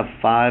 We have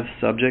 5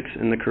 subjects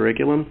in the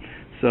curriculum.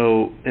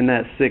 So in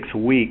that 6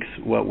 weeks,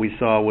 what we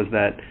saw was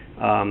that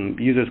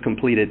users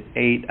completed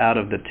 8 out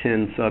of the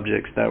 10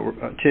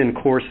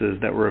 courses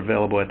that were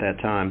available at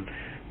that time.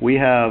 We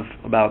have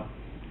about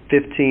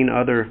 15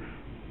 other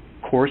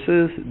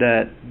courses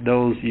that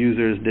those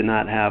users did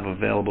not have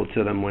available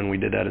to them when we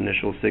did that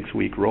initial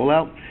 6-week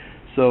rollout.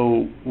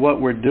 So what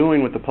we're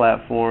doing with the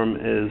platform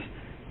is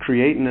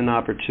creating an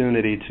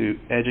opportunity to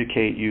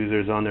educate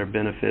users on their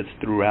benefits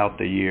throughout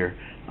the year.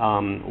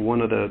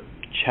 One of the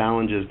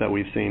challenges that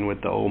we've seen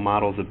with the old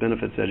models of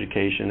benefits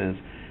education is,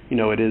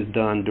 it is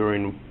done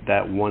during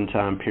that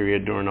one-time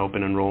period during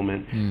open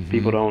enrollment. Mm-hmm.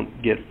 People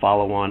don't get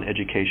follow-on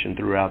education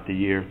throughout the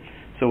year.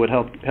 So with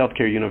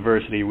Healthcare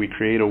University, we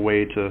create a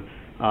way to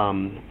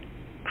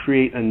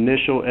create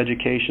initial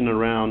education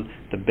around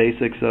the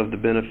basics of the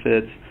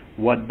benefits,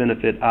 what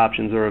benefit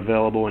options are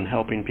available, and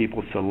helping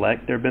people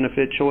select their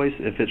benefit choice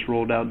if it's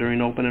rolled out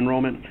during open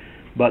enrollment.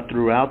 But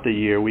throughout the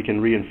year, we can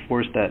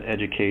reinforce that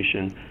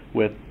education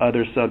with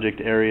other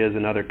subject areas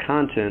and other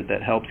content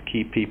that helps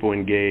keep people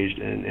engaged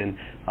and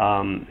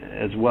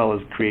as well as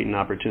create an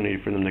opportunity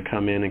for them to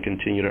come in and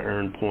continue to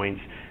earn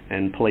points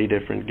and play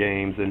different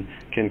games, and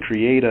can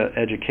create an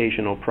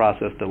educational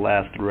process that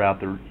lasts throughout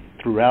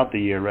the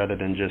year rather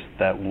than just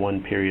that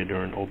one period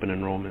during open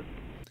enrollment.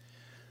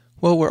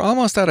 Well, we're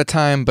almost out of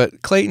time,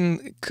 but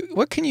Clayton,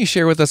 what can you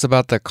share with us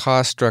about the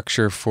cost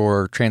structure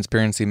for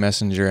Transparency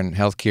Messenger and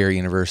Healthcare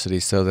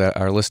University so that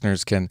our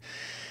listeners can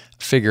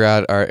figure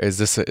out, is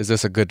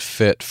this a good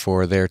fit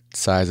for their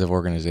size of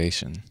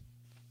organization?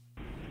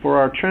 For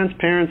our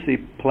transparency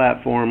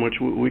platform, which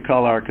we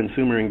call our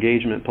consumer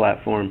engagement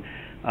platform,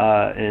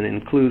 and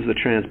includes the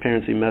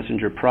Transparency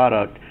Messenger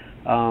product,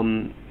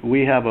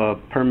 we have a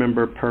per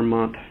member per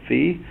month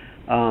fee.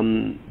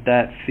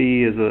 That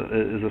fee is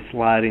a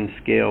sliding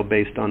scale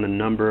based on the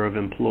number of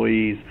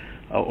employees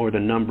or the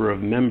number of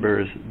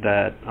members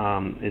that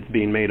it's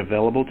being made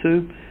available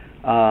to.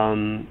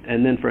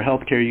 And then for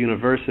Healthcare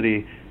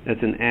University,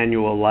 it's an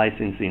annual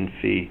licensing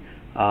fee.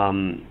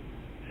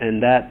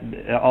 And that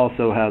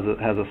also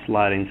has a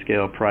sliding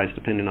scale price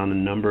depending on the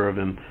number of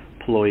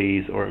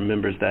employees or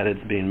members that it's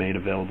being made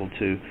available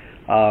to.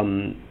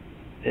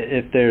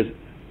 If there's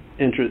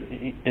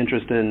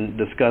interest in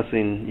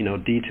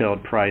discussing,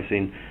 detailed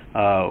pricing,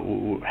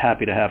 we're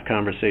happy to have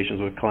conversations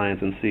with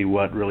clients and see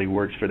what really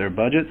works for their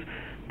budgets.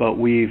 But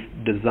we've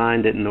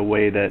designed it in a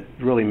way that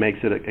really makes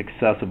it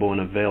accessible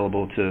and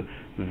available to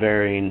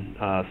varying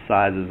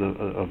sizes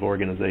of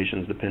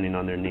organizations depending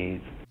on their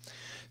needs.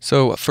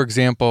 So, for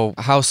example,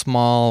 how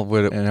small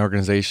would an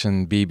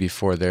organization be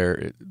before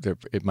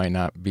it might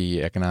not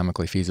be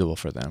economically feasible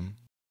for them?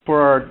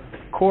 For our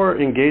core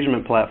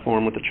engagement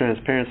platform with the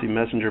Transparency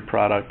Messenger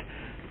product,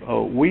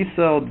 we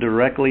sell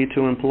directly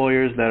to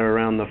employers that are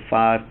around the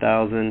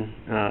 5,000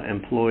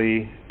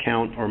 employee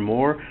count or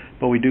more,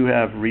 but we do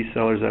have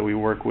resellers that we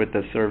work with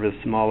that service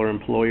smaller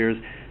employers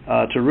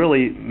to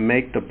really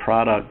make the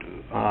product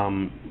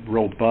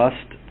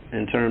robust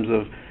in terms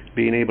of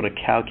being able to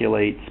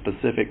calculate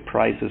specific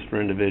prices for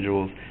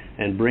individuals,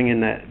 and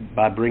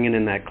by bringing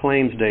in that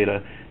claims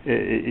data,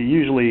 it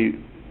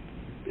usually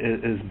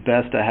is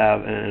best to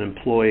have an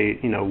employee,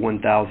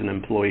 1,000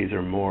 employees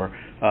or more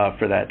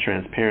for that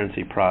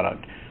transparency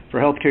product.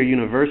 For Healthcare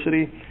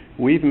University,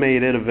 we've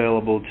made it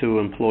available to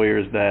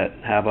employers that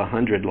have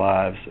 100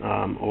 lives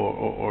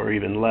or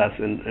even less,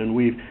 and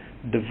we've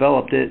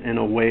developed it in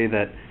a way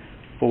that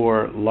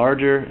For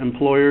larger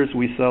employers,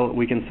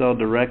 we can sell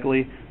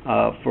directly.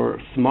 For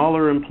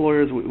smaller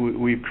employers,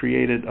 we've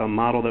created a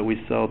model that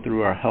we sell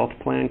through our health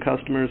plan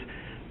customers,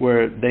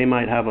 where they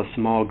might have a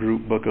small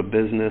group book of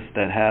business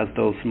that has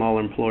those small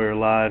employer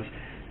lives,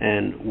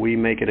 and we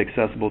make it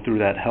accessible through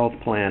that health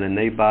plan, and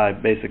they buy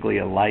basically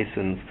a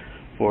license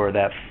for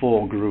that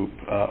full group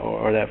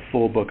or that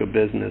full book of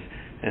business,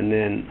 and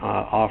then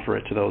offer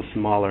it to those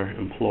smaller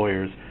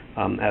employers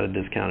at a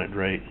discounted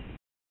rate.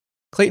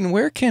 Clayton,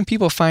 where can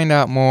people find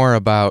out more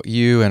about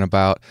you and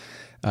about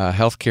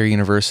Healthcare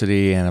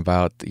University and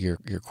about your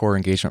core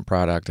engagement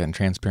product and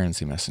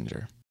Transparency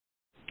Messenger?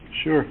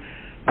 Sure.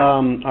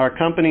 Our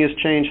company is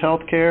Change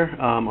Healthcare.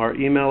 Our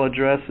email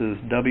address is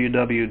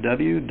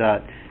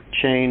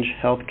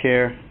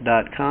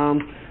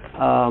www.changehealthcare.com.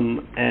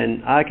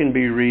 And I can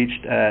be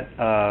reached at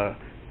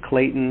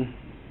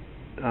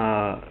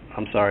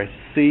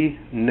C.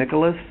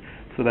 Nicholas,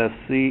 so that's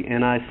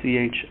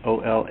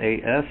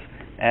CNICHOLAS,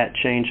 at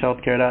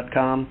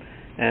changehealthcare.com,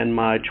 and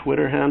my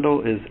Twitter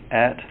handle is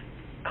at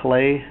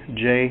Clay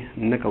J.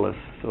 Nicholas,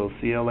 so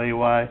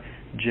ClayJNicholas,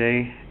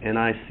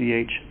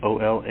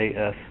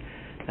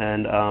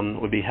 and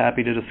would be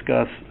happy to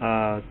discuss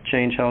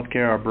Change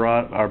Healthcare, our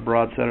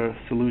broad set of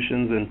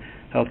solutions, and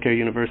Healthcare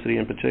University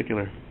in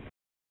particular.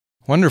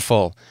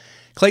 Wonderful.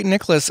 Clayton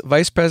Nicholas,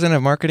 Vice President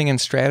of Marketing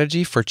and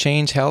Strategy for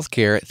Change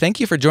Healthcare,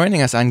 thank you for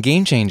joining us on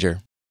Game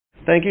Changer.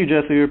 Thank you,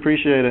 Jesse. We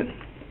appreciate it.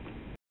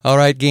 All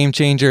right, Game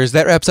Changers,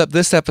 that wraps up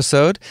this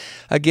episode.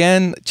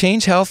 Again,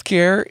 Change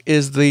Healthcare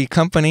is the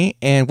company,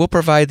 and we'll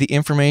provide the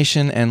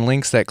information and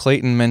links that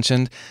Clayton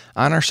mentioned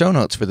on our show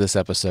notes for this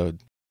episode.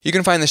 You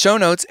can find the show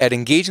notes at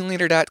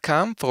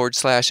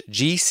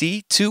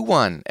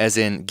engagingleader.com/GC21, as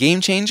in Game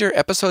Changer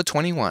Episode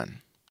 21.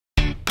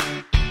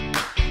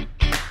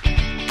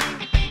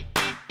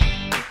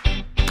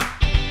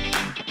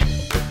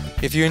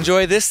 If you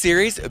enjoy this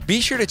series,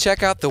 be sure to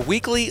check out the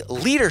weekly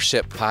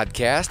leadership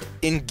podcast,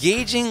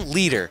 Engaging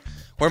Leader,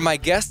 where my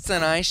guests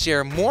and I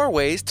share more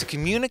ways to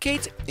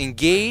communicate,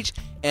 engage,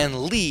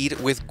 and lead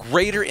with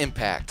greater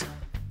impact.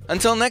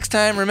 Until next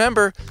time,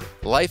 remember,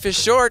 life is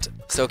short,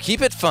 so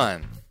keep it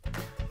fun.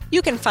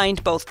 You can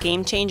find both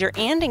Game Changer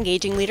and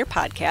Engaging Leader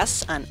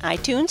podcasts on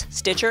iTunes,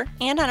 Stitcher,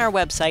 and on our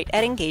website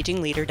at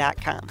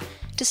engagingleader.com.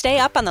 To stay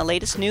up on the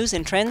latest news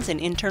and trends in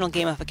internal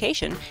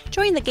gamification,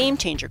 join the Game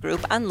Changer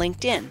group on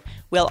LinkedIn.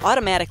 We'll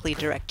automatically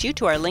direct you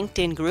to our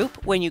LinkedIn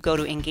group when you go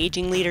to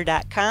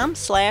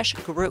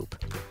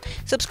engagingleader.com/group.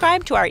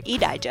 Subscribe to our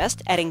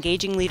e-digest at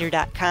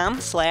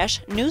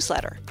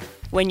engagingleader.com/newsletter.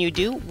 When you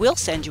do, we'll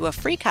send you a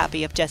free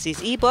copy of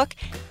Jesse's ebook,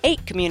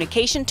 8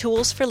 Communication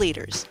Tools for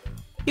Leaders.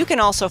 You can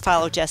also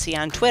follow Jesse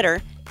on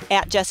Twitter,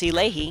 at Jesse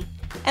Leahy,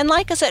 and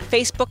like us at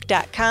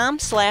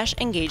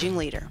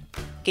facebook.com/engagingleader.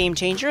 Game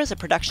Changer is a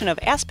production of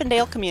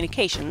Aspendale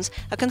Communications,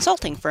 a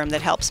consulting firm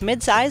that helps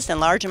mid-sized and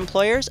large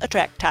employers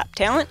attract top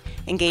talent,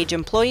 engage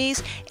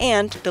employees,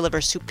 and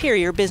deliver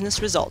superior business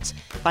results.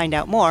 Find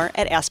out more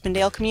at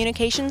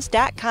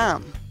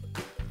AspendaleCommunications.com.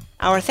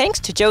 Our thanks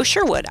to Joe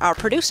Sherwood, our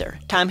producer,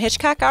 Tom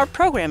Hitchcock, our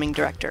programming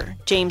director,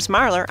 James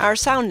Marler, our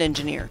sound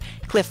engineer,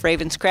 Cliff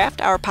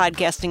Ravenscraft, our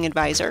podcasting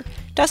advisor,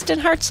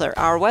 Dustin Hartzler,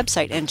 our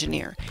website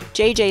engineer,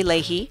 J.J.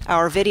 Leahy,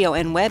 our video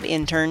and web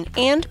intern,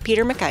 and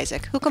Peter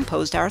McIsaac, who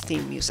composed our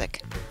theme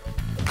music.